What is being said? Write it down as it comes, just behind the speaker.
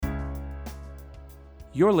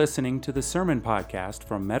You're listening to the Sermon Podcast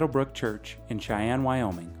from Meadowbrook Church in Cheyenne,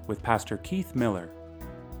 Wyoming, with Pastor Keith Miller.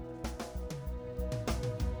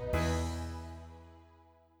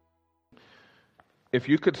 If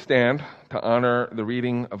you could stand to honor the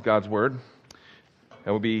reading of God's Word,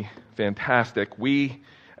 that would be fantastic. We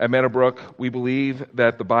at Meadowbrook, we believe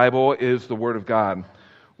that the Bible is the Word of God.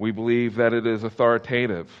 We believe that it is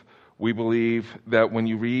authoritative. We believe that when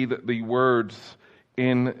you read the words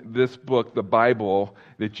in this book, the Bible,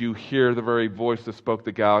 that you hear the very voice that spoke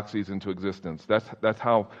the galaxies into existence. That's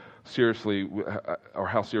how seriously, or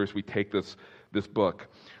how serious we take this book.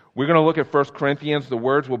 We're going to look at 1 Corinthians. The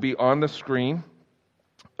words will be on the screen,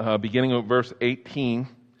 beginning with verse 18.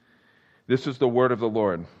 This is the word of the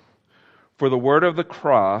Lord. For the word of the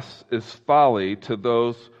cross is folly to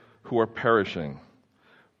those who are perishing,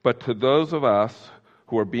 but to those of us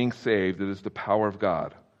who are being saved, it is the power of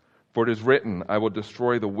God. For it is written, I will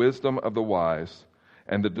destroy the wisdom of the wise,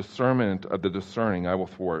 and the discernment of the discerning I will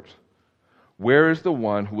thwart. Where is the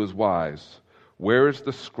one who is wise? Where is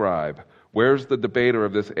the scribe? Where is the debater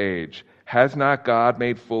of this age? Has not God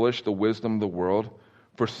made foolish the wisdom of the world?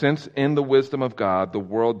 For since in the wisdom of God the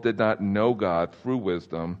world did not know God through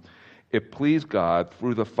wisdom, it pleased God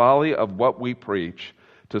through the folly of what we preach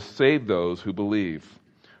to save those who believe.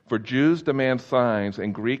 For Jews demand signs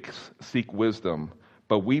and Greeks seek wisdom.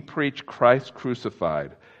 But we preach Christ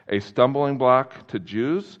crucified, a stumbling block to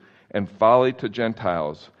Jews and folly to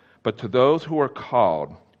Gentiles. But to those who are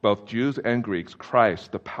called, both Jews and Greeks,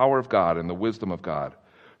 Christ, the power of God and the wisdom of God.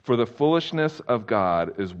 For the foolishness of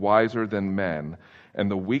God is wiser than men,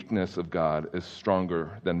 and the weakness of God is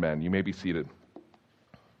stronger than men. You may be seated.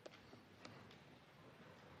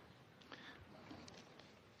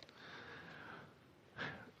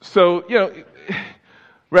 So,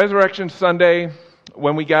 Resurrection Sunday,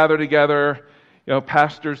 when we gather together,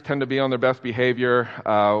 pastors tend to be on their best behavior.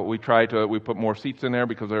 We put more seats in there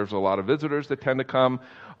because there's a lot of visitors that tend to come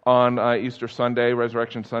on Easter Sunday,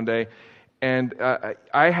 Resurrection Sunday. And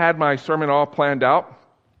I had my sermon all planned out,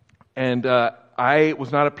 and I was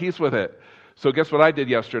not at peace with it. So guess what I did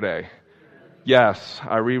yesterday? Yes,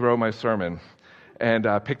 I rewrote my sermon and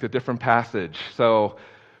picked a different passage. So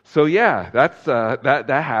yeah, that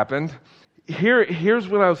happened. Here's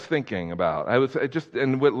what I was thinking about.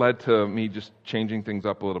 And what led to me just changing things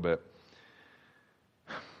up a little bit.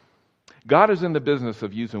 God is in the business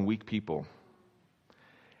of using weak people.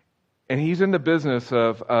 And He's in the business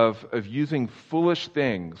of using foolish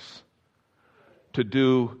things to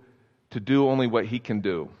do only what He can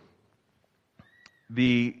do.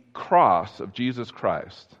 The cross of Jesus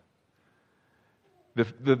Christ,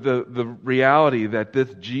 the reality that this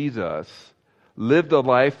Jesus lived a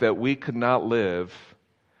life that we could not live,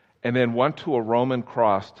 and then went to a Roman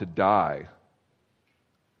cross to die,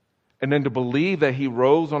 and then to believe that He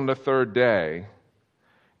rose on the third day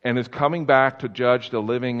and is coming back to judge the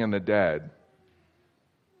living and the dead,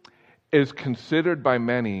 is considered by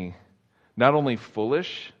many not only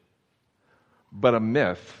foolish, but a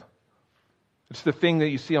myth. It's the thing that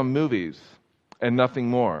you see on movies and nothing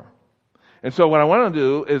more. And so what I want to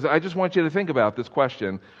do is I just want you to think about this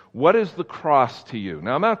question. What is the cross to you?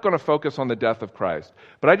 Now, I'm not going to focus on the death of Christ,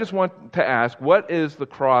 but I just want to ask, what is the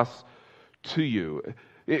cross to you?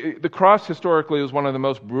 The cross historically was one of the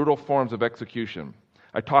most brutal forms of execution.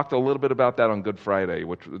 I talked a little bit about that on Good Friday,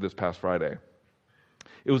 this past Friday.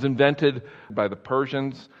 It was invented by the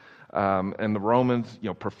Persians, and the Romans,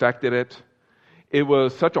 perfected it. It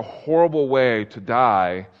was such a horrible way to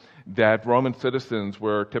die that Roman citizens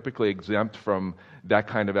were typically exempt from that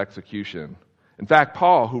kind of execution. In fact,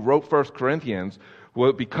 Paul, who wrote 1 Corinthians,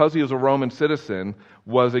 because he was a Roman citizen,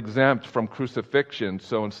 was exempt from crucifixion.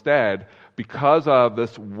 So instead, because of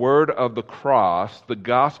this word of the cross, the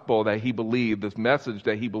gospel that he believed, this message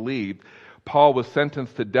that he believed, Paul was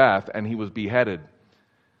sentenced to death and he was beheaded.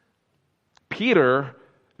 Peter,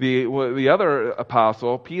 the other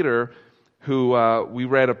apostle, Peter, who we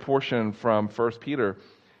read a portion from 1 Peter,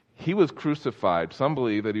 he was crucified. Some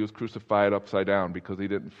believe that he was crucified upside down because he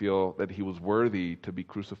didn't feel that he was worthy to be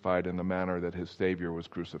crucified in the manner that his Savior was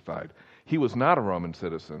crucified. He was not a Roman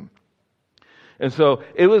citizen. And so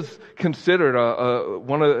it was considered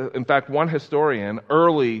one historian,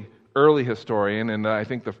 early historian, in I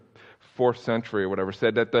think the 4th century or whatever,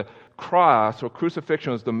 said that the cross or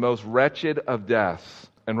crucifixion was the most wretched of deaths,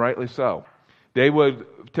 and rightly so.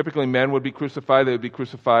 Typically men would be crucified, they would be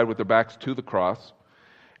crucified with their backs to the cross.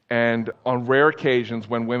 And on rare occasions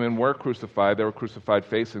when women were crucified, they were crucified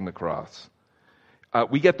facing the cross.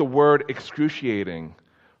 We get the word excruciating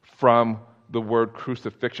from the word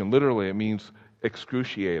crucifixion. Literally, it means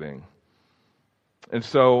excruciating. And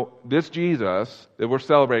so this Jesus that we're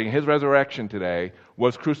celebrating, his resurrection today,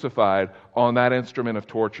 was crucified on that instrument of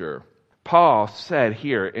torture. Paul said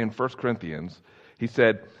here in 1 Corinthians, he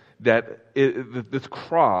said that this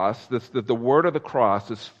cross, the word of the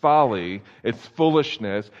cross is folly, it's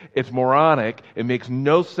foolishness, it's moronic, it makes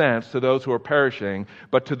no sense to those who are perishing,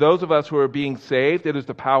 but to those of us who are being saved, it is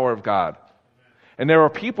the power of God. And there are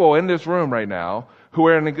people in this room right now who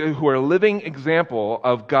are a living example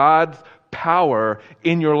of God's power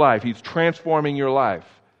in your life. He's transforming your life.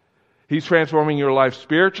 He's transforming your life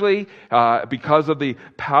spiritually because of the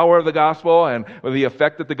power of the gospel and the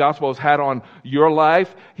effect that the gospel has had on your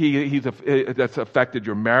life. That's affected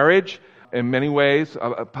your marriage in many ways,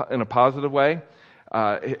 in a positive way.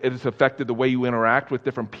 It has affected the way you interact with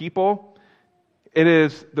different people. It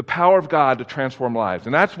is the power of God to transform lives.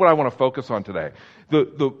 And that's what I want to focus on today.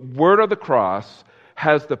 The word of the cross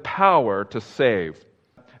has the power to save.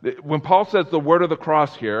 When Paul says the word of the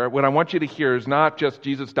cross here, what I want you to hear is not just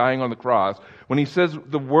Jesus dying on the cross. When he says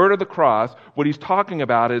the word of the cross, what he's talking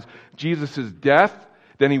about is Jesus' death,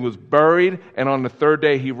 then he was buried, and on the third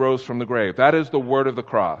day he rose from the grave. That is the word of the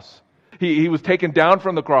cross. He was taken down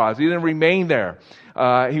from the cross. He didn't remain there.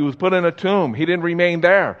 He was put in a tomb. He didn't remain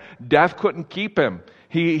there. Death couldn't keep him.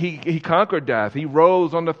 He conquered death. He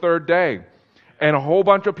rose on the third day. And a whole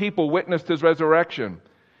bunch of people witnessed his resurrection.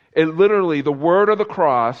 It literally, the word of the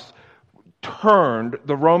cross turned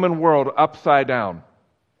the Roman world upside down.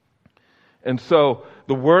 And so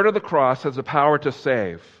the word of the cross has the power to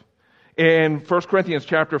save. In 1 Corinthians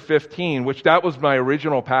chapter 15, which that was my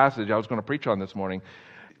original passage I was going to preach on this morning,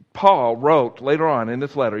 Paul wrote later on in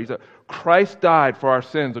this letter, he said, Christ died for our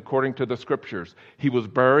sins according to the Scriptures. He was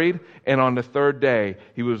buried, and on the third day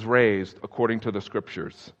he was raised according to the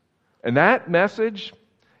Scriptures. And that message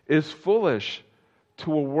is foolish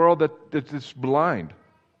to a world that's blind.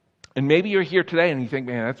 And maybe you're here today and you think,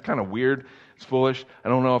 man, that's kind of weird. It's foolish. I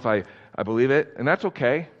don't know if I believe it. And that's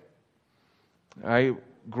okay. I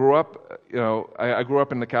grew up, I grew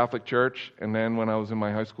up in the Catholic Church, and then when I was in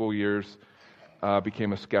my high school years,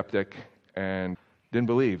 became a skeptic and didn't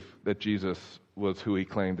believe that Jesus was who he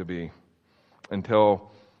claimed to be until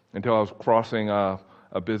I was crossing a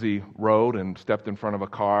busy road and stepped in front of a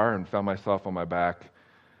car and found myself on my back,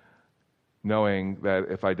 knowing that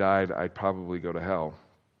if I died, I'd probably go to hell.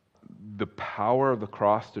 The power of the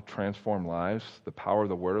cross to transform lives, the power of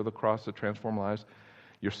the word of the cross to transform lives,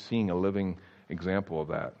 you're seeing a living example of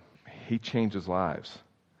that. He changes lives.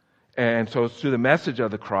 And so it's through the message of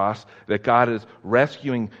the cross that God is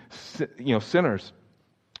rescuing sinners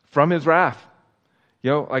from his wrath.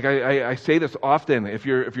 Like I say this often, if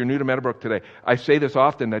you're new to Meadowbrook today, I say this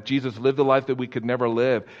often, that Jesus lived the life that we could never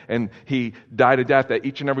live, and he died a death that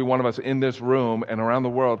each and every one of us in this room and around the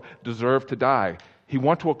world deserve to die. He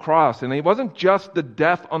went to a cross, and it wasn't just the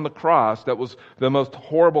death on the cross that was the most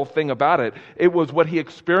horrible thing about it. It was what he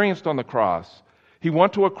experienced on the cross. He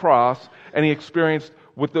went to a cross, and he experienced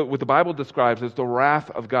what the Bible describes as the wrath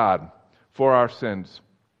of God for our sins.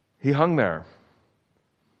 He hung there,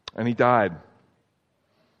 and he died.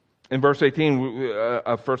 In verse 18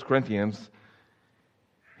 of 1 Corinthians,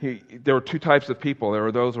 there were two types of people. There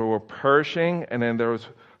were those who were perishing, and then there was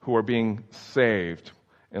who were being saved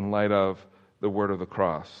in light of the word of the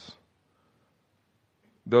cross.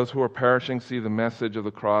 Those who are perishing see the message of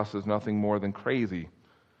the cross as nothing more than crazy.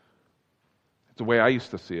 It's the way I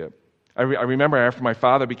used to see it. I remember after my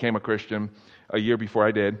father became a Christian, a year before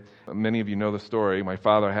I did, many of you know the story, my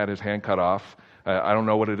father had his hand cut off. I don't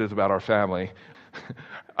know what it is about our family.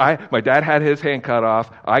 My dad had his hand cut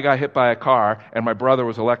off, I got hit by a car, and my brother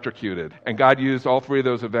was electrocuted. And God used all three of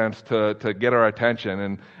those events to get our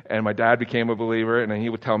attention. And my dad became a believer, and then he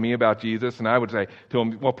would tell me about Jesus, and I would say to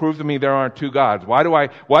him, well, prove to me there aren't two gods. Why do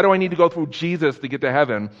I need to go through Jesus to get to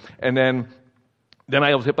heaven? And then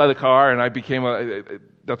I was hit by the car, and I became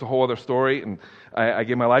that's a whole other story, and I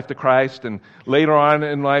gave my life to Christ. And later on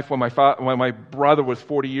in life, when my brother was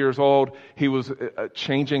 40 years old, he was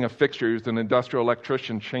changing a fixture. He was an industrial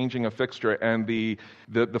electrician changing a fixture, and the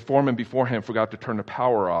foreman before him forgot to turn the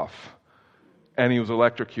power off, and he was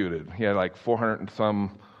electrocuted. He had like 400 and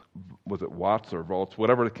some, was it watts or volts,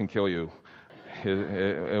 whatever can kill you.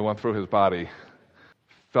 It went through his body.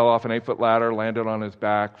 Fell off an 8-foot ladder, landed on his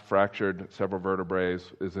back, fractured several vertebrae,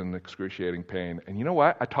 is in excruciating pain. And you know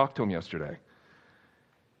what? I talked to him yesterday.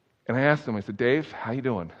 And I asked him, I said, Dave, how you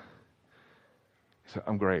doing? He said,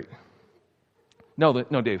 I'm great. No,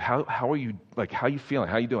 Dave, how are you, how are you feeling?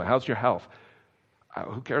 How are you doing? How's your health?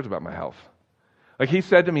 Who cares about my health? He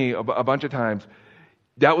said to me a bunch of times,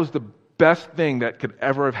 that was the best thing that could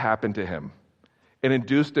ever have happened to him. It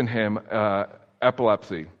induced in him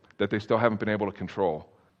epilepsy that they still haven't been able to control.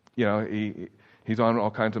 He's on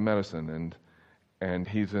all kinds of medicine, and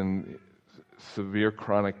he's in severe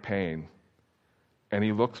chronic pain. And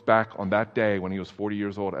he looks back on that day when he was 40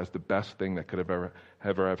 years old as the best thing that could have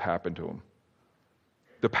ever have happened to him.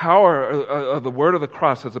 The power of the word of the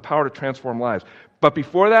cross has the power to transform lives. But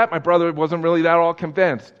before that, my brother wasn't really that all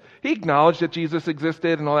convinced. He acknowledged that Jesus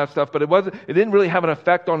existed and all that stuff, but it didn't really have an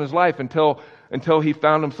effect on his life until he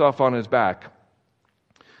found himself on his back.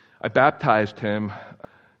 I baptized him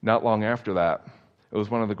not long after that. It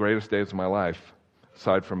was one of the greatest days of my life,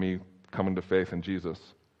 aside from me coming to faith in Jesus.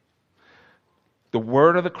 The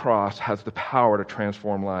word of the cross has the power to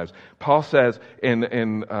transform lives. Paul says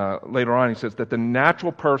later on, he says that the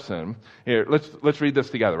natural person, here, let's read this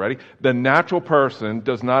together, ready? The natural person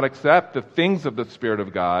does not accept the things of the Spirit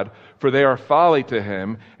of God, for they are folly to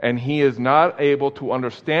him, and he is not able to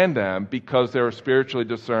understand them because they are spiritually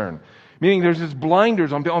discerned. Meaning there's just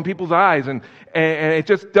blinders on people's eyes, and it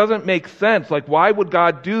just doesn't make sense. Like, why would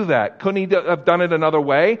God do that? Couldn't he have done it another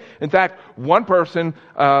way? In fact, one person,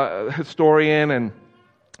 historian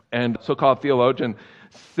and so-called theologian,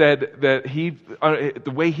 said that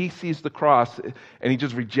the way he sees the cross, and he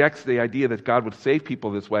just rejects the idea that God would save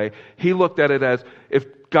people this way, he looked at it as,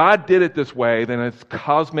 if God did it this way, then it's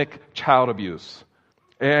cosmic child abuse.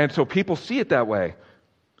 And so people see it that way.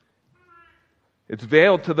 It's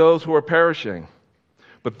veiled to those who are perishing.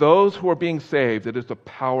 But those who are being saved, it is the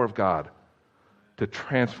power of God to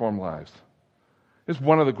transform lives. It's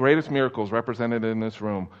one of the greatest miracles represented in this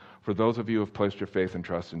room for those of you who have placed your faith and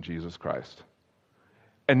trust in Jesus Christ.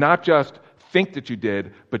 And not just think that you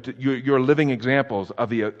did, but you're living examples of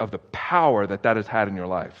the power that has had in your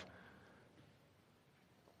life.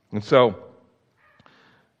 And so,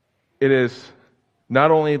 it is not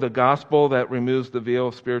only the gospel that removes the veil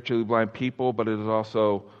of spiritually blind people, but it is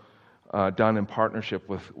also done in partnership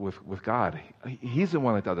with God. He's the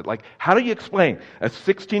one that does it. Like, how do you explain a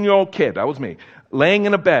 16-year-old kid, that was me, laying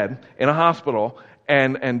in a bed in a hospital,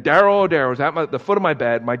 and Daryl O'Dare was at the foot of my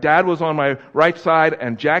bed. My dad was on my right side,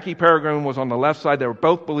 and Jackie Peregrine was on the left side. They were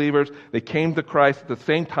both believers. They came to Christ at the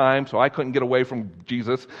same time, so I couldn't get away from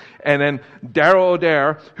Jesus. And then Daryl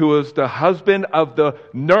O'Dare, who was the husband of the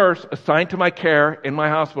nurse assigned to my care in my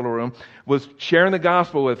hospital room, was sharing the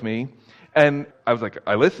gospel with me. And I was like,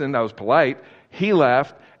 I listened, I was polite. He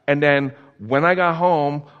left, and then when I got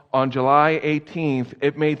home on July 18th,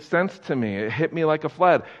 it made sense to me. It hit me like a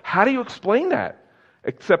flood. How do you explain that?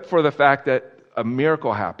 Except for the fact that a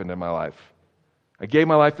miracle happened in my life. I gave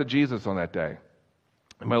my life to Jesus on that day.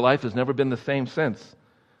 And my life has never been the same since.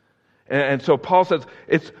 And so Paul says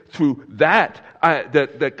it's through that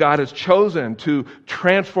that God has chosen to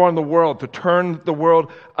transform the world, to turn the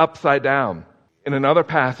world upside down. In another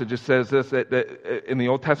passage, it says this, that in the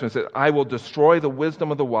Old Testament, it says, I will destroy the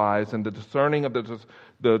wisdom of the wise, and the discerning of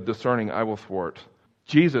the discerning I will thwart.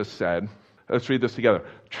 Jesus said, let's read this together.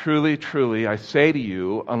 Truly, truly, I say to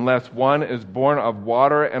you, unless one is born of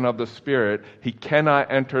water and of the Spirit, he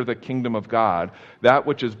cannot enter the kingdom of God. That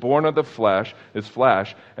which is born of the flesh is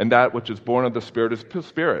flesh, and that which is born of the Spirit is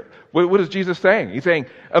spirit. What is Jesus saying? He's saying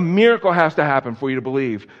a miracle has to happen for you to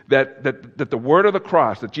believe that the word of the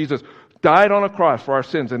cross, that Jesus died on a cross for our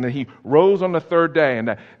sins, and that he rose on the third day,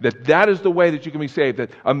 and that is the way that you can be saved.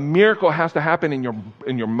 That a miracle has to happen in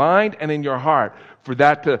your mind and in your heart for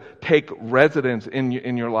that to take residence in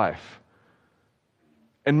your life.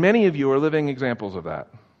 And many of you are living examples of that.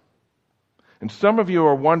 And some of you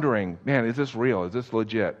are wondering, man, is this real? Is this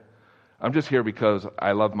legit? I'm just here because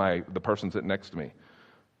I love the person sitting next to me.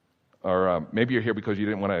 Or maybe you're here because you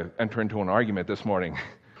didn't want to enter into an argument this morning.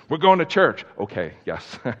 We're going to church. Okay,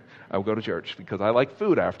 yes, I will go to church because I like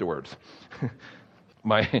food afterwards.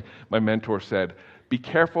 My mentor said, be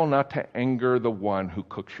careful not to anger the one who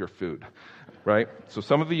cooks your food, right? So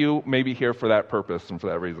some of you may be here for that purpose and for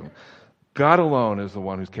that reason. God alone is the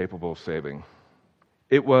one who's capable of saving.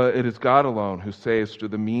 It is God alone who saves through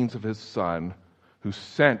the means of his Son, who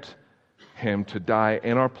sent him to die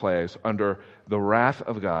in our place under the wrath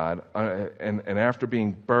of God, and after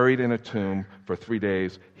being buried in a tomb for 3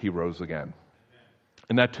 days, he rose again.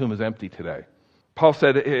 And that tomb is empty today. Paul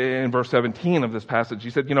said in verse 17 of this passage, he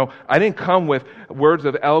said, I didn't come with words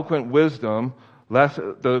of eloquent wisdom, lest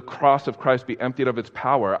the cross of Christ be emptied of its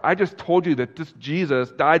power. I just told you that this Jesus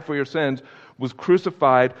died for your sins, was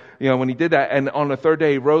crucified, when he did that, and on the third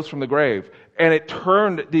day he rose from the grave. And it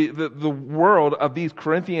turned the world of these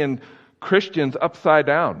Corinthian Christians upside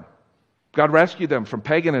down. God rescued them from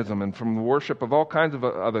paganism and from the worship of all kinds of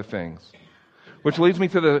other things. Which leads me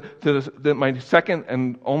to my second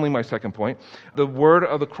and only my second point. The word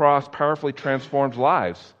of the cross powerfully transforms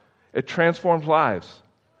lives. It transforms lives.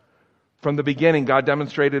 From the beginning, God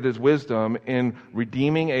demonstrated his wisdom in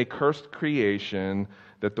redeeming a cursed creation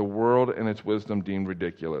that the world and its wisdom deemed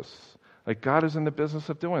ridiculous. Like, God is in the business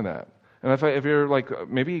of doing that. And if you're like,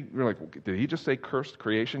 maybe you're like, did he just say cursed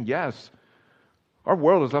creation? Yes. Our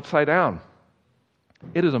world is upside down.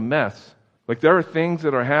 It is a mess. Like, there are things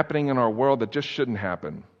that are happening in our world that just shouldn't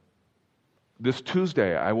happen. This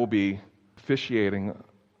Tuesday, I will be officiating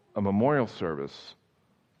a memorial service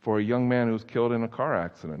for a young man who was killed in a car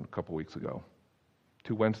accident a couple weeks ago,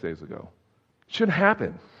 2 Wednesdays ago. It shouldn't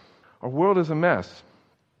happen. Our world is a mess.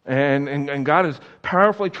 And God is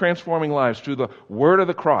powerfully transforming lives through the word of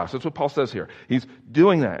the cross. That's what Paul says here. He's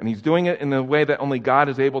doing that, and he's doing it in a way that only God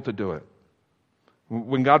is able to do it.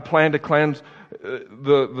 When God planned to cleanse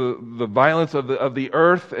the violence of the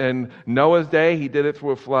earth in Noah's day, he did it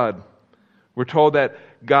through a flood. We're told that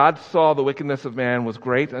God saw the wickedness of man was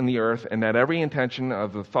great in the earth, and that every intention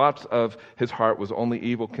of the thoughts of his heart was only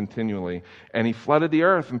evil continually. And he flooded the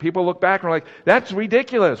earth. And people look back and are like, that's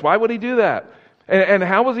ridiculous. Why would he do that? And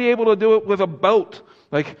how was he able to do it with a boat?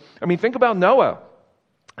 Like, I mean, think about Noah.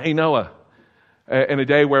 Hey, Noah, in a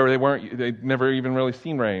day where they'd never even really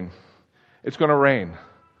seen rain. It's going to rain.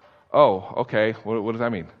 Oh, okay. What does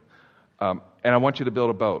that mean? And I want you to build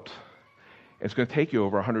a boat. It's going to take you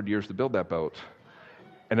over 100 years to build that boat.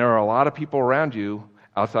 And there are a lot of people around you,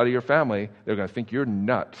 outside of your family, they're going to think you're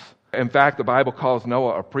nuts. In fact, the Bible calls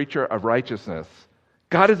Noah a preacher of righteousness.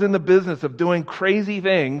 God is in the business of doing crazy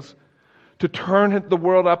things to turn the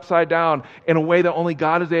world upside down in a way that only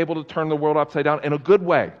God is able to turn the world upside down in a good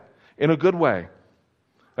way. In a good way.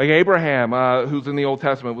 Like Abraham, who's in the Old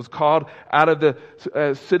Testament, was called out of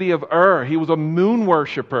the city of Ur. He was a moon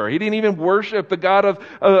worshiper. He didn't even worship the God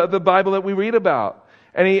of the Bible that we read about.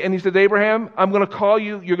 And he says, Abraham, I'm going to call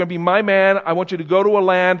you. You're going to be my man. I want you to go to a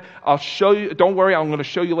land. I'll show you. Don't worry, I'm going to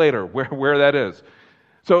show you later where that is.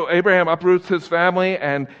 So Abraham uproots his family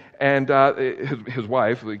and his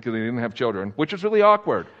wife, because he didn't have children, which is really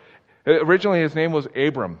awkward. Originally, his name was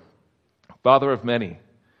Abram, father of many.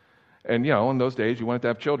 And, in those days, you wanted to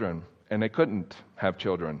have children, and they couldn't have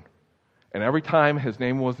children. And every time his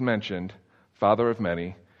name was mentioned, father of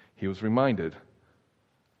many, he was reminded,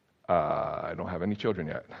 I don't have any children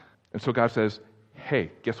yet. And so God says, hey,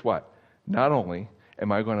 guess what? Not only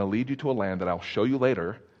am I going to lead you to a land that I'll show you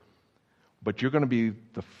later, but you're going to be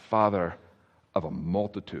the father of a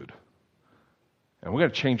multitude. And we're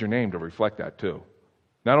going to change your name to reflect that too.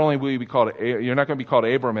 Not only will you be called, you're not going to be called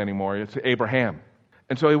Abram anymore, it's Abraham.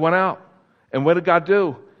 And so he went out. And what did God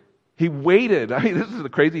do? He waited. I mean, this is the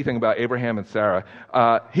crazy thing about Abraham and Sarah.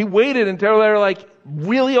 He waited until they were like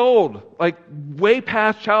really old, like way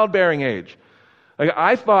past childbearing age. Like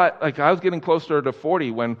I thought, like I was getting closer to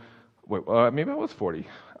 40 when, maybe I was 40.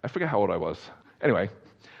 I forget how old I was. Anyway,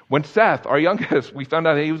 when Seth, our youngest, we found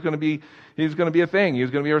out he was going to be a thing. He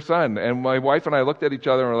was going to be our son. And my wife and I looked at each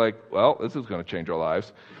other and were like, well, this is going to change our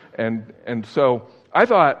lives. And so I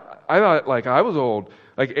thought like I was old.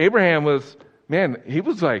 Like Abraham was, man, he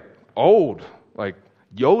was like old, like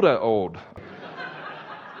Yoda old.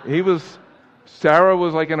 Sarah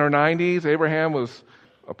was like in her 90s. Abraham was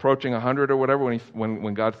approaching 100 or whatever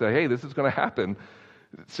when God said, hey, this is going to happen.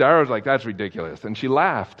 Sarah was like, that's ridiculous. And she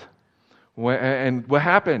laughed. And what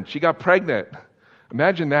happened? She got pregnant.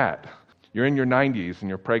 Imagine that. You're in your 90s and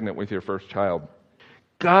you're pregnant with your first child.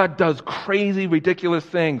 God does crazy, ridiculous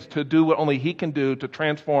things to do what only He can do to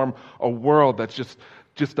transform a world that's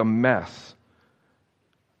just a mess.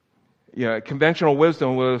 Conventional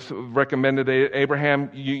wisdom was recommended to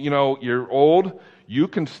Abraham, you're old, you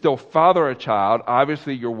can still father a child,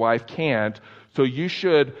 obviously your wife can't, so you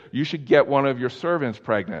should get one of your servants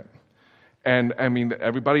pregnant. And I mean,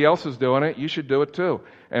 everybody else is doing it, you should do it too.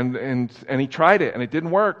 And he tried it, and it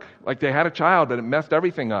didn't work. Like they had a child, but it messed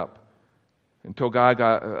everything up. Until God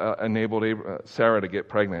enabled Sarah to get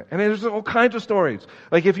pregnant. And there's all kinds of stories.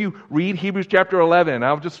 Like if you read Hebrews chapter 11,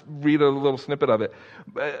 I'll just read a little snippet of it,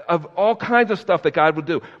 of all kinds of stuff that God would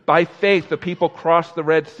do. By faith, the people crossed the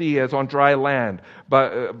Red Sea as on dry land,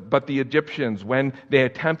 but the Egyptians, when they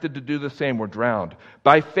attempted to do the same, were drowned.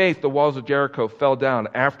 By faith, the walls of Jericho fell down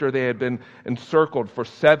after they had been encircled for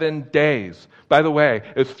 7 days. By the way,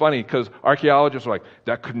 it's funny because archaeologists are like,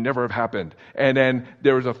 that could never have happened. And then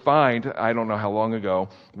there was a find, I don't know how long ago,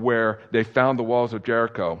 where they found the walls of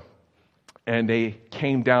Jericho. And they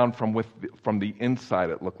came down from the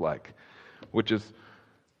inside, it looked like. Which is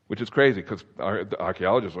crazy because the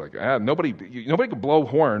archaeologists are like, nobody could blow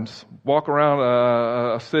horns, walk around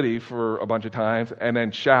a city for a bunch of times, and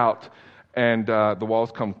then shout, and the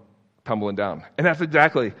walls come tumbling down. And that's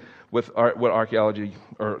exactly what archaeology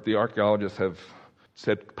or the archaeologists have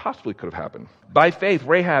said possibly could have happened. By faith,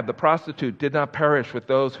 Rahab, the prostitute, did not perish with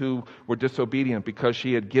those who were disobedient because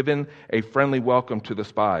she had given a friendly welcome to the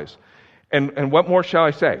spies. And what more shall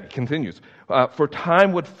I say? It continues. For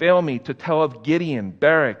time would fail me to tell of Gideon,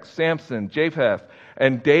 Barak, Samson, Japheth,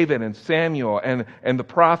 and David and Samuel and the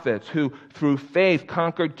prophets who through faith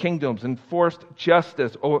conquered kingdoms, enforced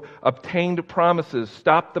justice, or obtained promises,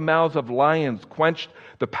 stopped the mouths of lions, quenched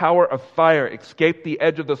the power of fire, escaped the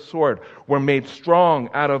edge of the sword, were made strong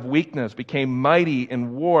out of weakness, became mighty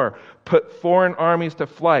in war, put foreign armies to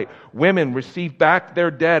flight. Women received back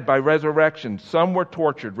their dead by resurrection. Some were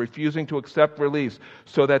tortured, refusing to accept release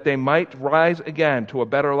so that they might rise again to a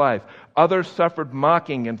better life. Others suffered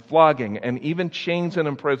mocking and flogging and even chains and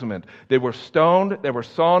imprisonment. They were stoned, they were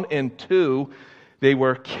sawn in two, they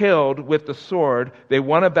were killed with the sword. They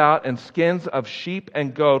went about in skins of sheep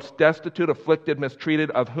and goats, destitute, afflicted,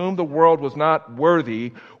 mistreated, of whom the world was not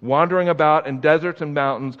worthy, wandering about in deserts and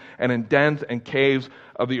mountains and in dens and caves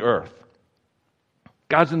of the earth.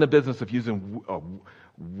 God's in the business of using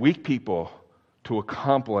weak people to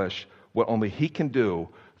accomplish what only He can do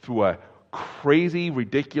through a crazy,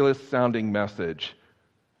 ridiculous-sounding message,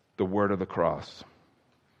 the word of the cross.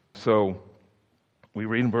 So, we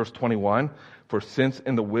read in verse 21, for since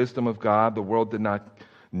in the wisdom of God, the world did not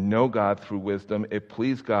know God through wisdom, it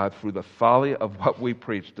pleased God through the folly of what we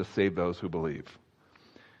preach to save those who believe.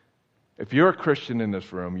 If you're a Christian in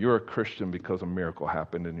this room, you're a Christian because a miracle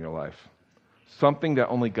happened in your life. Something that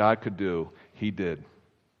only God could do, He did.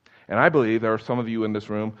 And I believe there are some of you in this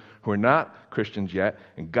room who are not Christians yet,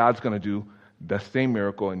 and God's going to do the same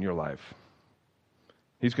miracle in your life.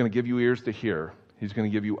 He's going to give you ears to hear. He's going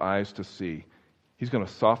to give you eyes to see. He's going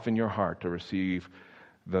to soften your heart to receive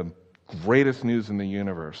the greatest news in the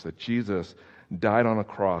universe, that Jesus died on a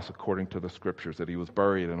cross according to the Scriptures, that He was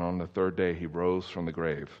buried, and on the third day He rose from the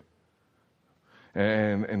grave.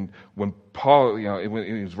 And when Paul,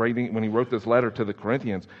 when he wrote this letter to the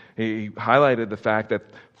Corinthians, he highlighted the fact that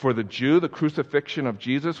for the Jew, the crucifixion of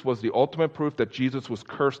Jesus was the ultimate proof that Jesus was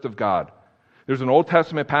cursed of God. There's an Old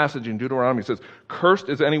Testament passage in Deuteronomy that says, "Cursed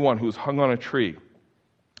is anyone who is hung on a tree."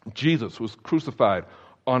 Jesus was crucified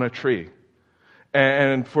on a tree.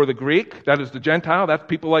 And for the Greek, that is the Gentile, that's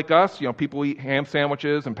people like us, people eat ham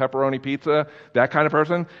sandwiches and pepperoni pizza, that kind of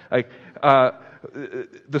person.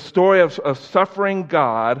 The story of suffering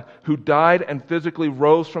God who died and physically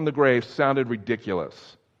rose from the grave sounded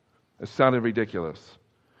ridiculous. It sounded ridiculous.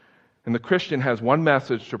 And the Christian has one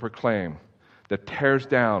message to proclaim that tears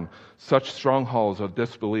down such strongholds of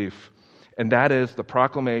disbelief, and that is the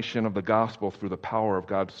proclamation of the gospel through the power of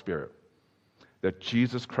God's Spirit, that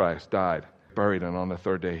Jesus Christ died, buried, and on the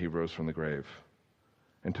third day He rose from the grave.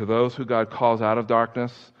 And to those who God calls out of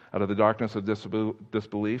the darkness of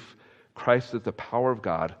disbelief, Christ is the power of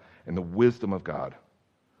God and the wisdom of God.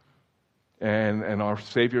 And our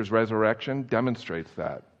Savior's resurrection demonstrates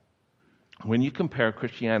that. When you compare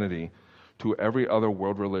Christianity to every other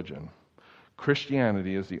world religion,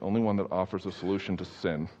 Christianity is the only one that offers a solution to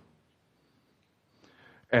sin.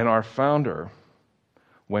 And our founder,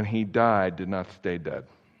 when He died, did not stay dead.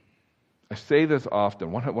 I say this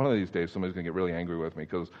often. One of these days somebody's going to get really angry with me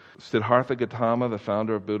because Siddhartha Gautama, the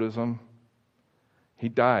founder of Buddhism, he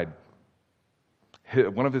died.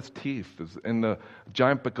 One of his teeth is in the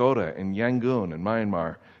giant pagoda in Yangon in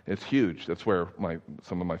Myanmar. It's huge. That's where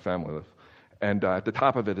some of my family lives. And at the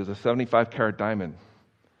top of it is a 75-carat diamond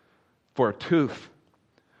for a tooth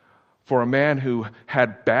for a man who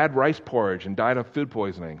had bad rice porridge and died of food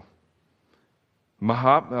poisoning.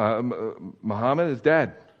 Muhammad is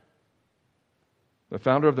dead. The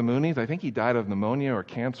founder of the Moonies, I think he died of pneumonia or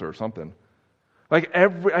cancer or something. Like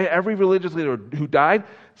every religious leader who died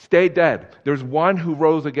stayed dead. There's one who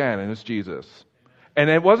rose again, and it's Jesus. And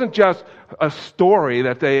it wasn't just a story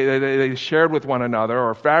that they shared with one another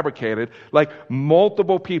or fabricated. Like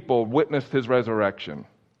multiple people witnessed His resurrection.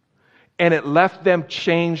 And it left them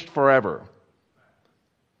changed forever.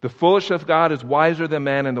 The foolishness of God is wiser than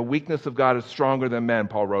men, and the weakness of God is stronger than men,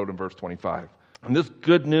 Paul wrote in verse 25. And this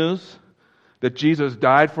good news that Jesus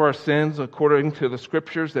died for our sins according to the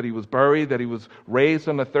Scriptures, that He was buried, that He was raised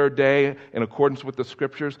on the third day in accordance with the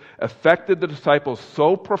Scriptures, affected the disciples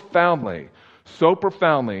so profoundly,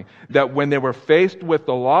 that when they were faced with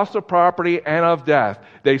the loss of property and of death,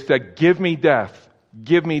 they said, "Give me death,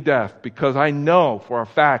 because I know for a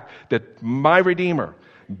fact that my Redeemer,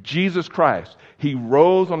 Jesus Christ, He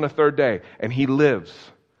rose on the third day, and He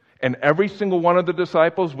lives." And every single one of the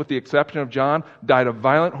disciples, with the exception of John, died a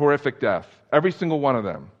violent, horrific death. Every single one of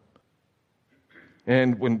them.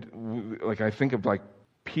 And when, I think of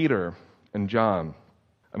Peter and John.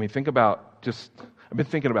 I've been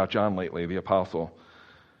thinking about John lately, the apostle.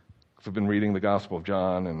 I've been reading the Gospel of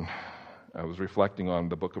John, and I was reflecting on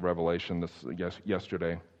the book of Revelation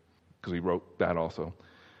yesterday, because he wrote that also.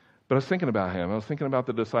 But I was thinking about him. I was thinking about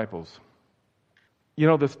the disciples. You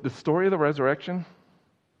know, the story of the resurrection,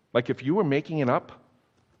 like if you were making it up,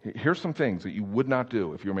 here's some things that you would not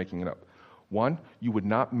do if you were making it up. One, you would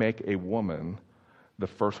not make a woman the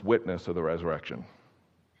first witness of the resurrection.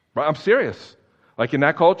 But I'm serious. Like in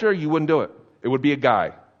that culture, you wouldn't do it. It would be a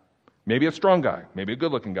guy. Maybe a strong guy, maybe a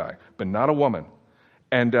good-looking guy, but not a woman.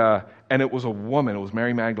 And it was a woman. It was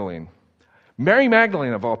Mary Magdalene. Mary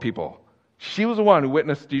Magdalene, of all people. She was the one who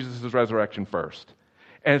witnessed Jesus' resurrection first.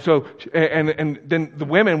 And so, and then the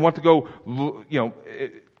women want to go,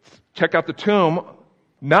 check out the tomb,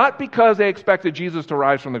 not because they expected Jesus to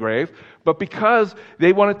rise from the grave, but because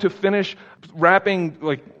they wanted to finish wrapping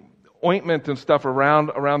like ointment and stuff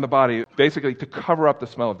around the body, basically to cover up the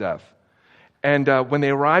smell of death. And when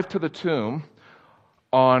they arrived to the tomb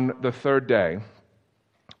on the third day,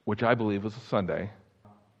 which I believe was a Sunday,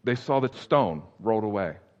 they saw the stone rolled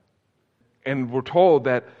away. And we're told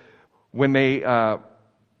that when they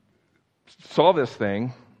saw this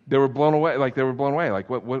thing, they were blown away. Like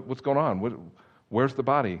what's going on? Where's the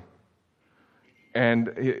body?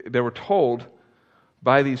 And they were told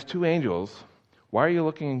by these two angels, "Why are you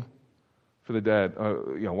looking for the dead?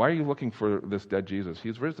 Why are you looking for this dead Jesus?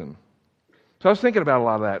 He's risen." So I was thinking about a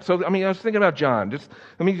lot of that. So I was thinking about John. Let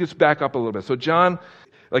me back up a little bit. So John,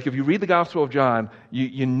 like if you read the Gospel of John,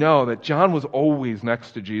 you know that John was always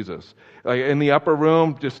next to Jesus. Like in the upper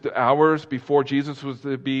room, just hours before Jesus was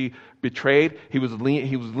to be betrayed, he was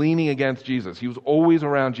leaning against Jesus. He was always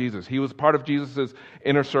around Jesus. He was part of Jesus'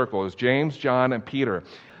 inner circle. It was James, John, and Peter.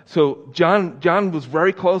 So John was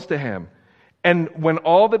very close to him. And when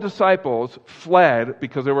all the disciples fled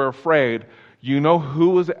because they were afraid, you know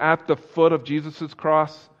who was at the foot of Jesus'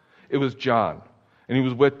 cross? It was John. And he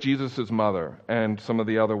was with Jesus' mother and some of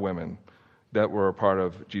the other women that were a part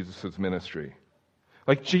of Jesus' ministry.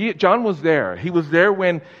 Like John was there. He was there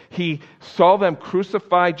when he saw them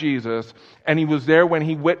crucify Jesus, and he was there when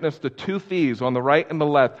he witnessed the two thieves on the right and the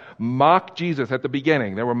left mock Jesus at the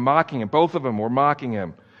beginning. They were mocking him. Both of them were mocking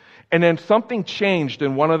him. And then something changed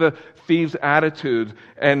in one of the thieves' attitudes,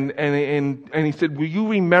 and he said, "Will you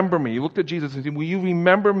remember me?" He looked at Jesus and said, "Will you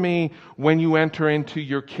remember me when you enter into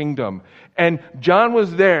your kingdom?" And John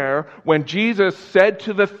was there when Jesus said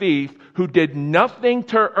to the thief, who did nothing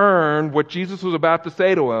to earn what Jesus was about to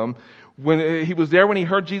say to him, when he was there when he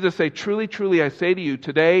heard Jesus say, "Truly, truly, I say to you,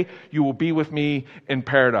 today you will be with me in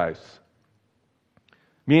paradise."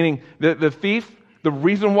 Meaning, the thief, the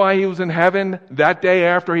reason why he was in heaven that day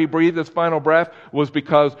after he breathed his final breath was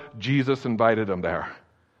because Jesus invited him there.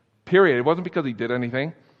 Period. It wasn't because he did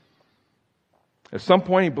anything. At some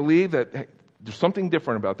point he believed that there's something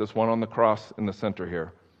different about this one on the cross in the center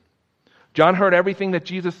here. John heard everything that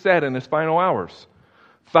Jesus said in his final hours.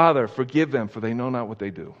 "Father, forgive them, for they know not what they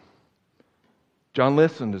do." John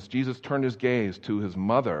listened as Jesus turned his gaze to his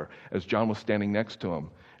mother as John was standing next to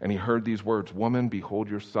him, and he heard these words, "Woman, behold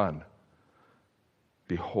your son.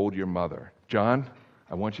 Behold your mother." John,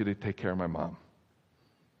 I want you to take care of my mom.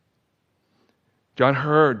 John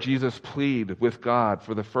heard Jesus plead with God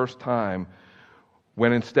for the first time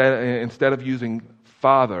when instead of using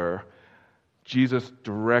Father, Jesus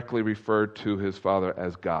directly referred to his Father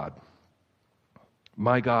as God.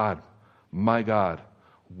 My God,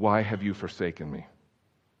 why have you forsaken me?"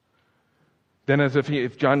 Then as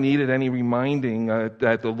if John needed any reminding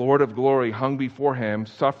that the Lord of glory hung before him,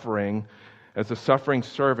 suffering, as a suffering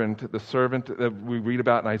servant, the servant that we read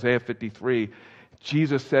about in Isaiah 53,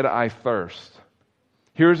 Jesus said, "I thirst."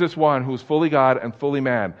 Here's this one who was fully God and fully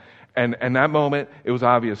man. And that moment, it was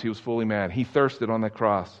obvious he was fully man. He thirsted on the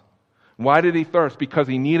cross. Why did he thirst? Because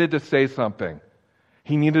he needed to say something.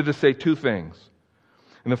 He needed to say two things.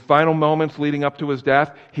 In the final moments leading up to his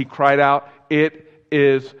death, he cried out, "It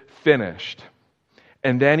is finished."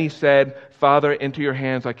 And then he said, "Father, into your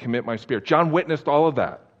hands I commit my spirit." John witnessed all of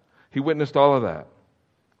that. He witnessed all of that.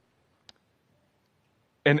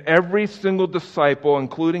 And every single disciple,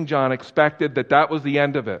 including John, expected that that was the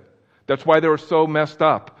end of it. That's why they were so messed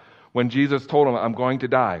up when Jesus told them, "I'm going to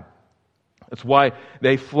die." That's why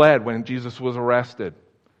they fled when Jesus was arrested.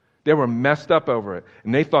 They were messed up over it.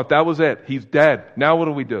 And they thought that was it. He's dead. Now what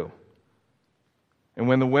do we do? And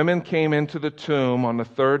when the women came into the tomb on the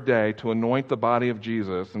third day to anoint the body of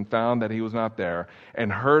Jesus and found that he was not there,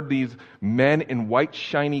 and heard these men in white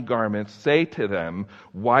shiny garments say to them,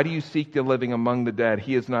 "Why do you seek the living among the dead?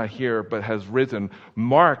 He is not here, but has risen."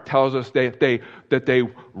 Mark tells us that they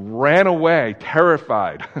ran away,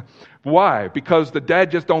 terrified. Why? Because the dead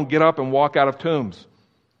just don't get up and walk out of tombs.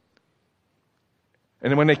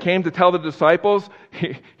 And then when they came to tell the disciples,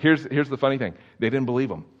 here's the funny thing. They didn't believe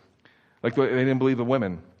them. Like they didn't believe the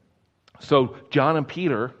women. So John and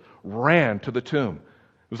Peter ran to the tomb.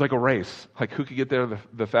 It was like a race, like who could get there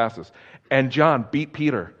the fastest. And John beat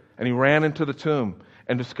Peter, and he ran into the tomb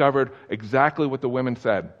and discovered exactly what the women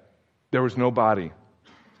said. There was no body.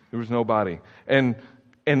 There was no body. And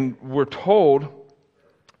we're told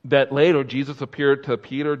that later Jesus appeared to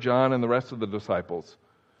Peter, John, and the rest of the disciples.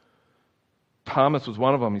 Thomas was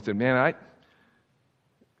one of them. He said, man,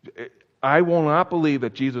 I will not believe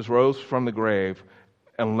that Jesus rose from the grave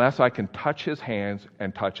unless I can touch his hands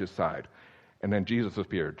and touch his side. And then Jesus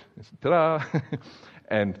appeared. He said, ta-da!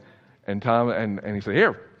 and he said,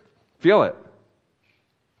 here, feel it.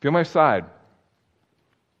 Feel my side.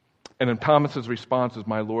 And then Thomas's response is,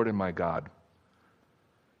 my Lord and my God.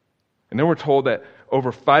 And then we're told that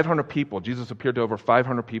over 500 people, Jesus appeared to over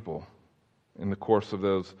 500 people in the course of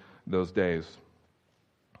those days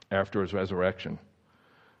after his resurrection.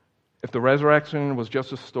 If the resurrection was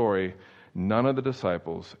just a story, none of the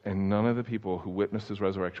disciples and none of the people who witnessed his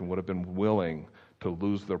resurrection would have been willing to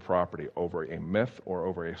lose their property over a myth or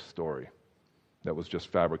over a story that was just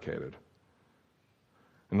fabricated.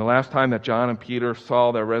 And the last time that John and Peter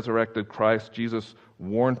saw their resurrected Christ, Jesus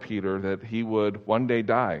warned Peter that he would one day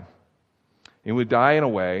die. He would die in a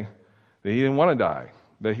way that he didn't want to die,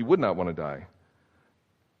 that he would not want to die.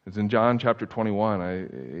 It's in John chapter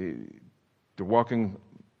 21. They're walking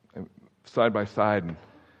side by side, and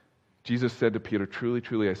Jesus said to Peter, truly,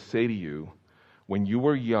 truly, I say to you, when you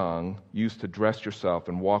were young, you used to dress yourself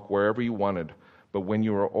and walk wherever you wanted, but when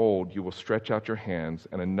you are old, you will stretch out your hands,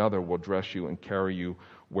 and another will dress you and carry you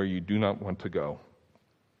where you do not want to go.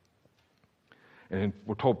 And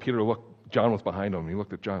we're told Peter to look. John was behind him. He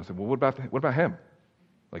looked at John and said, well, what about him?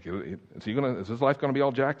 Like, is his life going to be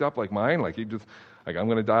all jacked up like mine? Like, I'm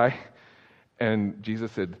going to die? And Jesus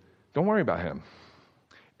said, don't worry about him.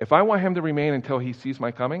 If I want him to remain until he sees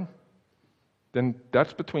my coming, then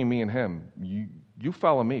that's between me and him. You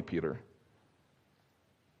follow me, Peter.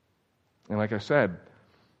 And like I said,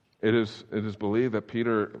 it is believed that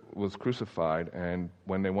Peter was crucified, and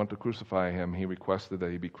when they went to crucify him, he requested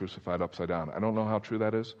that he be crucified upside down. I don't know how true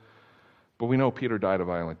that is, but we know Peter died a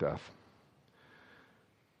violent death.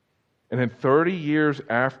 And then 30 years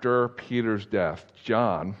after Peter's death,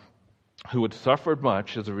 John, who had suffered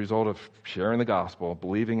much as a result of sharing the gospel,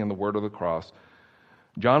 believing in the word of the cross,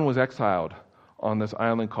 John was exiled on this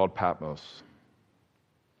island called Patmos.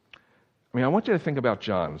 I mean, I want you to think about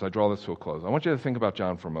John as I draw this to a close. I want you to think about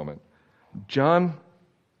John for a moment. John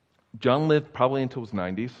lived probably until his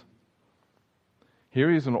 90s. Here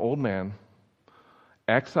he is, an old man,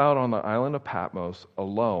 exiled on the island of Patmos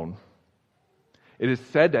alone. It is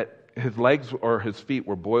said that his legs or his feet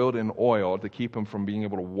were boiled in oil to keep him from being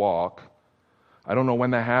able to walk. I don't know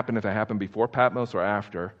when that happened, if it happened before Patmos or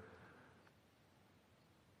after.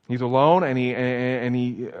 He's alone, and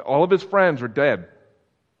he all of his friends are dead.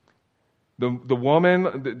 The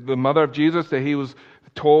woman, the mother of Jesus that he was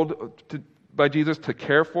told by Jesus to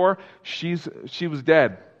care for, she was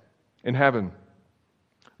dead in heaven.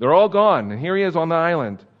 They're all gone, and here he is on the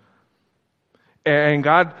island. And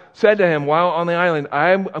God said to him while on the island,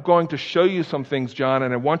 I'm going to show you some things, John,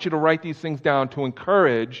 and I want you to write these things down to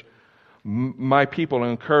encourage my people, to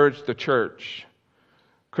encourage the church,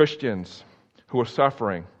 Christians who are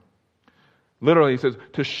suffering. Literally, he says,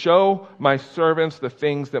 to show my servants the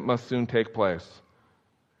things that must soon take place.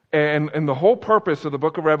 And the whole purpose of the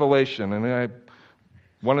book of Revelation, and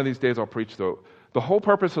one of these days I'll preach through it, the whole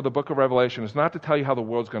purpose of the book of Revelation is not to tell you how the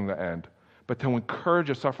world's going to end, but to encourage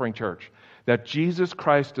a suffering church that Jesus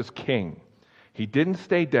Christ is King. He didn't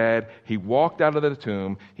stay dead. He walked out of the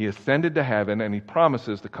tomb. He ascended to heaven, and he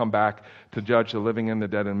promises to come back to judge the living and the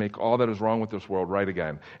dead and make all that is wrong with this world right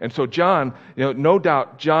again. And so John, no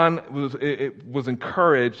doubt, John was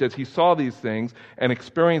encouraged as he saw these things and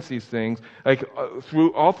experienced these things, like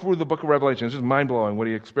all through the book of Revelation. It's just mind-blowing what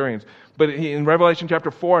he experienced. But in Revelation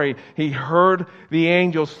chapter 4, he heard the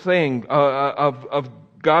angels sing of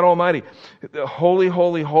God Almighty. Holy,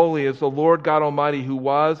 holy, holy is the Lord God Almighty who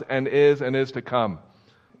was and is to come.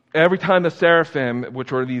 Every time the seraphim,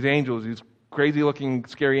 which were these angels, these crazy-looking,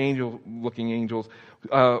 scary angel-looking angels,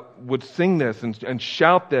 would sing this and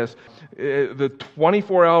shout this, the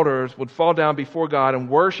 24 elders would fall down before God and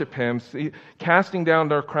worship Him, casting down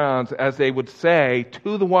their crowns as they would say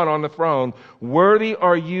to the one on the throne, worthy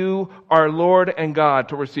are you, our Lord and God,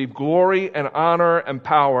 to receive glory and honor and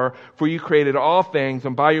power, for you created all things,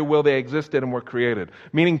 and by your will they existed and were created.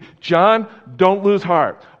 Meaning, John, don't lose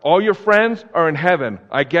heart. All your friends are in heaven.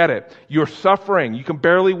 I get it. You're suffering. You can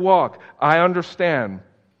barely walk. I understand.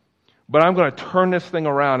 But I'm going to turn this thing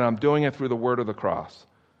around, and I'm doing it through the word of the cross.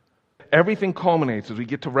 Everything culminates as we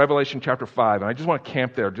get to Revelation chapter 5, and I just want to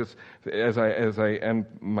camp there just as I end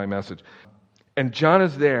my message. And John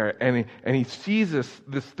is there, and he sees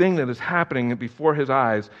this thing that is happening before his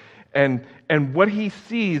eyes, and what he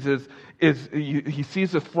sees is he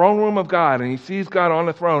sees the throne room of God, and he sees God on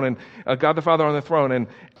the throne, and God the Father on the throne, and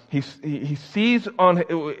he sees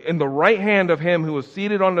in the right hand of him who was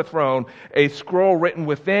seated on the throne a scroll written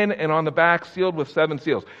within and on the back, sealed with 7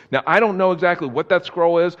 seals. Now, I don't know exactly what that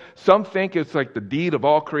scroll is. Some think it's like the deed of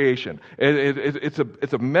all creation. It's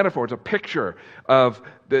a metaphor. It's a picture of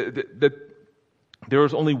the there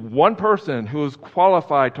is only one person who is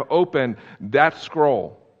qualified to open that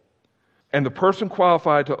scroll. And the person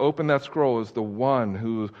qualified to open that scroll is the one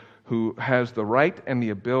who has the right and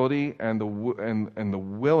the ability and the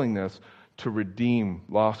willingness to redeem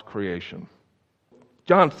lost creation.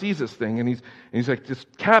 John sees this thing, and he's like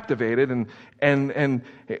just captivated, and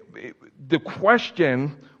the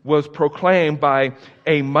question was proclaimed by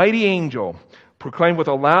a mighty angel, proclaimed with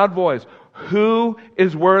a loud voice, "Who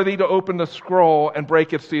is worthy to open the scroll and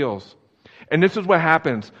break its seals?" And this is what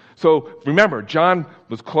happens. So remember, John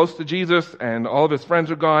was close to Jesus, and all of his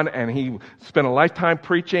friends are gone, and he spent a lifetime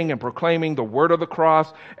preaching and proclaiming the word of the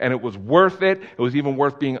cross, and it was worth it. It was even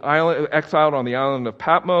worth being exiled on the island of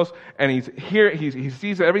Patmos. And he's here. He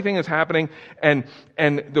sees that everything is happening, and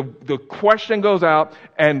the question goes out,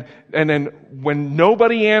 and then when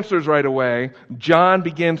nobody answers right away, John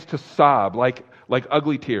begins to sob like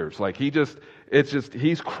ugly tears. Like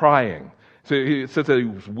he's crying. So it says that he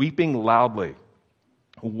was weeping loudly.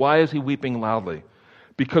 Why is he weeping loudly?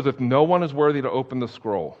 Because if no one is worthy to open the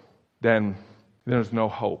scroll, then there's no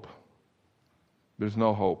hope. There's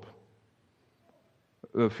no hope.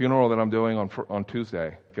 The funeral that I'm doing on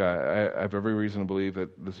Tuesday, I have every reason to believe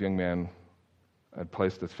that this young man had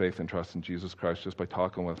placed his faith and trust in Jesus Christ just by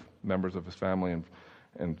talking with members of his family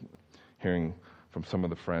and hearing from some of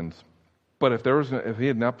the friends. But if he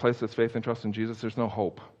had not placed his faith and trust in Jesus, there's no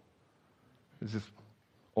hope. It's just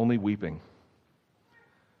only weeping.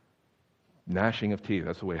 Gnashing of teeth,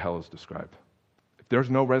 that's the way hell is described. If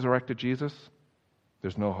there's no resurrected Jesus,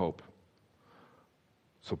 there's no hope.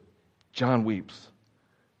 So John weeps.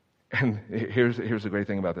 And here's the great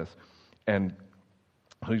thing about this. And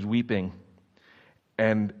he's weeping,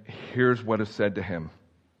 and here's what is said to him.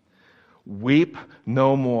 "Weep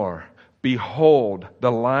no more. Behold,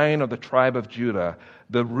 the Lion of the tribe of Judah,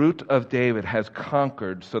 the Root of David, has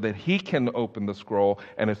conquered so that he can open the scroll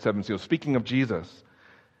and its 7 seals." Speaking of Jesus.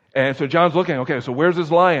 And so John's looking, okay, so where's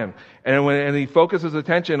this lion? And he focuses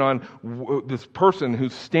attention on this person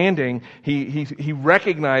who's standing. He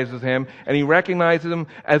recognizes him, and he recognizes him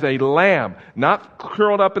as a lamb, not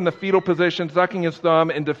curled up in the fetal position, sucking his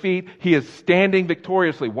thumb in defeat. He is standing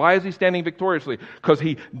victoriously. Why is he standing victoriously? Because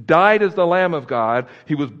he died as the Lamb of God.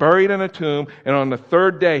 He was buried in a tomb, and on the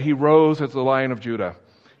 3rd day he rose as the Lion of Judah.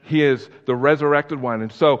 He is the resurrected one.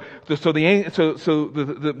 And so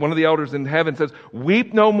one of the elders in heaven says,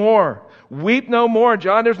 "Weep no more. Weep no more,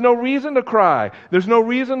 John. There's no reason to cry. There's no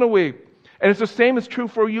reason to weep." And it's the same is true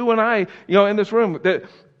for you and I, in this room. That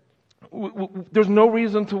there's no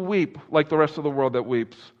reason to weep like the rest of the world that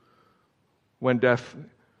weeps when death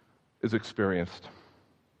is experienced.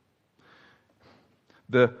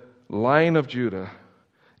 The Lion of Judah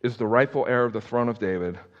is the rightful heir of the throne of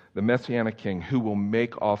David, the Messianic King, who will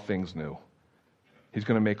make all things new. He's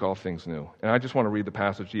going to make all things new. And I just want to read the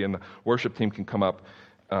passage, and the worship team can come up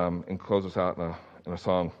and close us out in a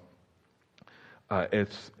song. I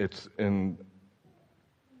just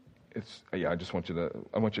want you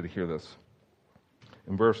to hear this.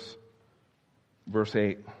 In verse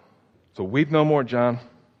 8. "So weep no more, John.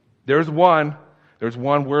 There's one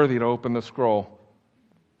worthy to open the scroll.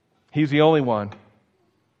 He's the only one.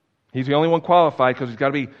 He's the only one qualified because he's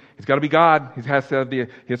got to be God. He has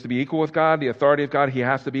to be equal with God, the authority of God. He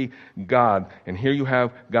has to be God. And here you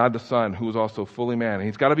have God the Son, who is also fully man. And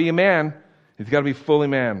he's got to be a man. He's got to be fully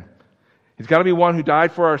man. He's got to be one who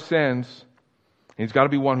died for our sins. And he's got to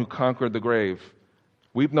be one who conquered the grave.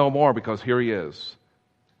 Weep no more, because here he is.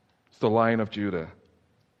 It's the Lion of Judah.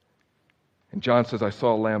 And John says, "I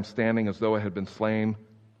saw a lamb standing as though it had been slain,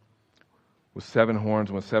 with 7 horns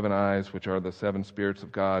and with 7 eyes, which are the 7 spirits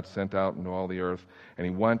of God sent out into all the earth. And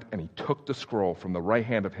he went and he took the scroll from the right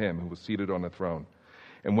hand of him who was seated on the throne.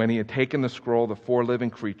 And when he had taken the scroll, the 4 living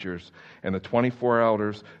creatures and the 24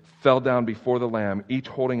 elders fell down before the Lamb, each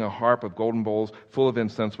holding a harp of golden bowls full of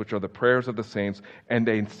incense, which are the prayers of the saints, and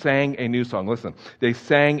they sang a new song. Listen, they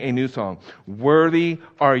sang a new song. Worthy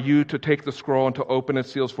are you to take the scroll and to open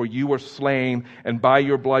its seals, for you were slain, and by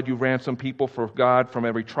your blood you ransomed people for God from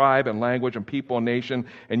every tribe and language and people and nation,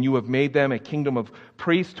 and you have made them a kingdom of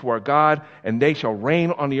priests to our God, and they shall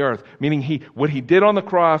reign on the earth. Meaning what he did on the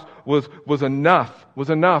cross was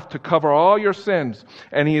enough to cover all your sins,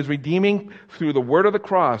 and he is redeeming through the word of the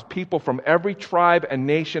cross people from every tribe and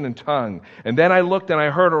nation and tongue. And then I looked and I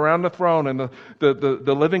heard around the throne and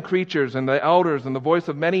the living creatures and the elders and the voice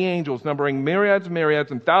of many angels, numbering myriads and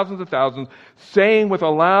myriads and thousands of thousands, saying with a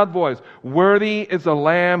loud voice, worthy is the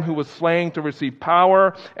Lamb who was slain to receive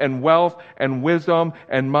power and wealth and wisdom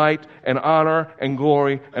and might and honor and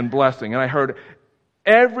glory and blessing. And I heard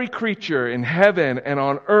every creature in heaven and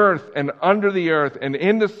on earth and under the earth and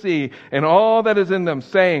in the sea and all that is in them,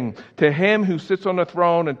 saying, to him who sits on the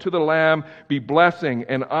throne and to the Lamb be blessing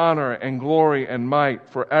and honor and glory and might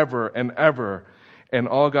forever and ever. And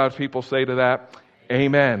all God's people say to that,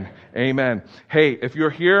 amen. Amen. Hey, if you're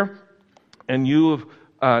here and you're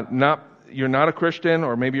not a Christian,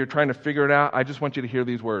 or maybe you're trying to figure it out, I just want you to hear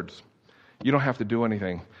these words. You don't have to do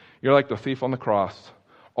anything. You're like the thief on the cross.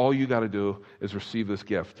 All you got to do is receive this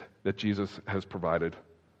gift that Jesus has provided.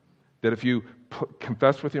 That if you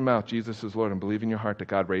confess with your mouth Jesus is Lord and believe in your heart that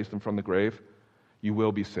God raised him from the grave, you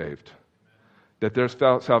will be saved. That there's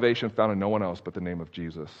salvation found in no one else but the name of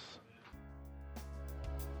Jesus.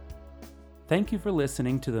 Thank you for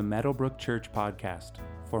listening to the Meadowbrook Church podcast.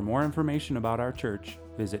 For more information about our church,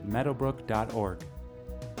 visit meadowbrook.org.